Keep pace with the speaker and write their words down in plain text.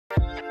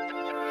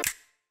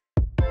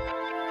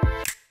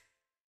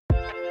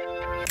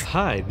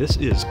Hi, this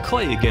is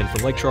Clay again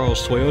from Lake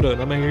Charles Toyota,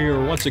 and I'm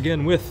here once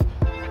again with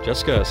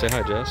Jessica. Say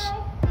hi, Jess.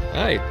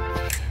 Hi.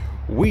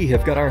 We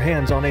have got our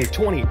hands on a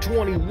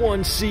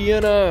 2021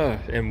 Sienna,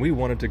 and we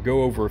wanted to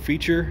go over a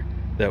feature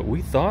that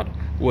we thought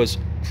was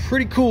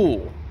pretty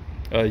cool.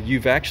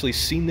 You've actually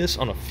seen this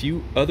on a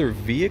few other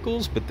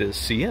vehicles, but the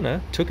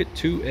Sienna took it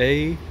to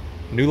a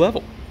new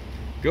level.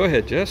 Go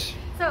ahead, Jess.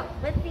 So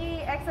with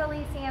the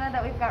XLE Sienna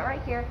that we've got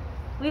right here,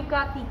 we've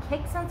got the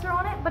kick sensor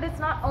on it, but it's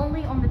not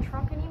only on the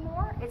trunk anymore,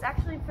 it's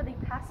actually for the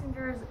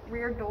passenger's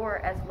rear door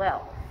as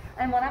well.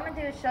 And what I'm gonna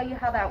do is show you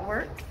how that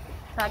works.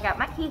 So I got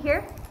my key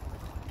here.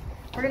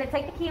 We're gonna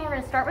take the key and we're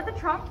gonna start with the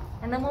trunk,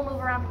 and then we'll move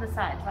around to the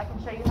side. So I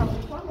can show you how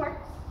this one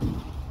works.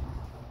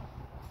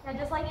 Now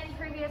just like any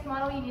previous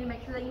model, you need to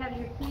make sure that you have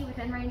your key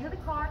within range of the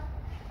car,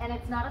 and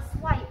it's not a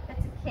swipe, it's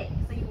a kick.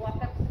 So you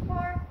walk up to the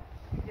car,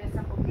 do a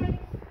simple kick,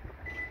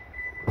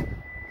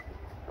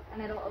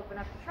 and it'll open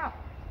up the trunk.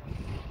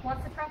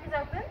 Once the trunk is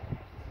open,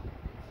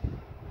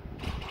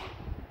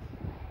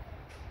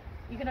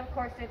 you can of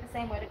course do it the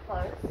same way to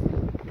close.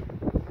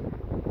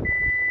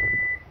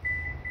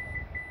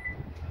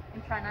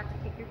 And try not to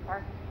kick your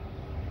car.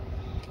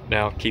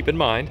 Now keep in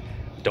mind,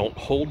 don't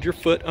hold your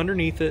foot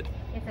underneath it.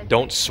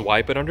 Don't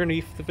swipe it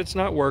underneath if it's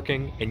not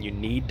working, and you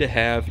need to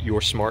have your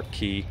smart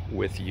key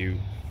with you.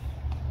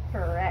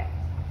 Correct.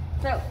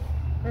 So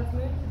let's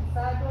move to the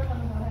side door. I'm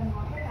going to go ahead and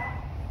lock it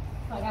out.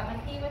 So I got my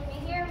key with me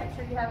here. Make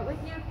sure you have it with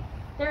you.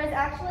 There is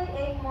actually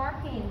a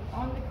marking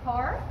on the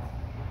car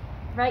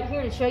right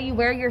here to show you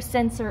where your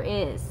sensor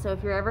is. So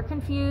if you're ever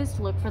confused,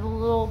 look for the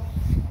little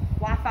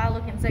Wi-Fi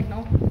looking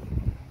signal.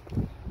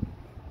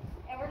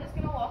 And we're just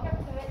going to walk up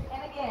to it.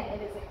 And again,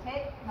 it is a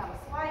kick, not a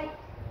swipe.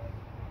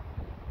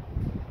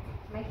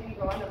 Make sure you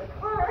go under the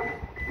car.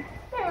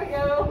 There we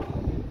go.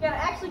 You gotta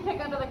actually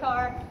kick under the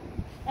car,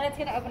 and it's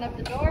gonna open up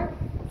the door.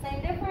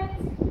 Same difference.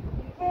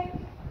 You kick.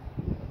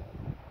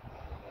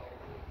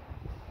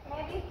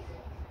 Maybe.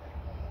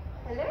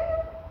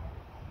 Hello.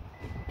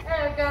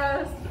 There it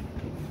goes.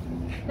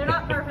 They're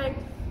not perfect,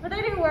 but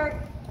they do work.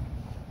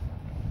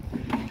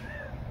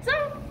 So,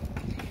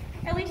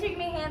 at least you can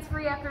be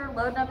hands-free after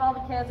loading up all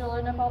the kids or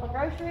loading up all the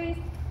groceries.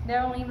 They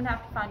don't even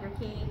have to find your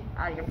key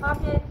out of your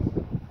pocket.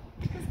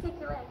 Just kick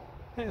your leg.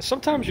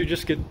 Sometimes you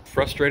just get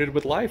frustrated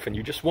with life and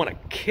you just want to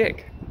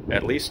kick.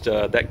 At least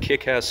that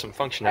kick has some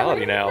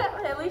functionality now.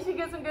 At least you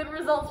get some good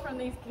results from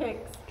these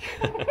kicks.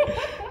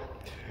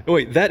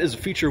 Wait, that is a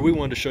feature we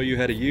wanted to show you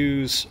how to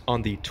use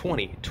on the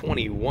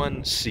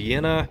 2021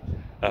 Sienna.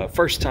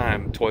 First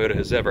time Toyota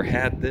has ever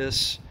had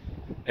this.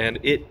 And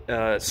it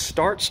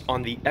starts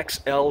on the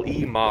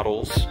XLE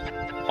models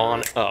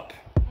on up.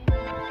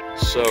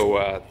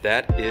 So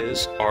that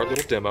is our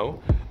little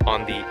demo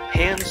on the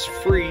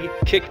hands-free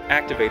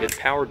kick-activated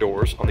power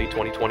doors on the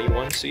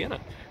 2021 Sienna.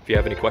 If you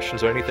have any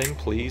questions or anything,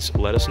 please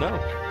let us know.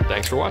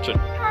 Thanks for watching.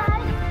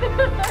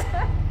 Bye.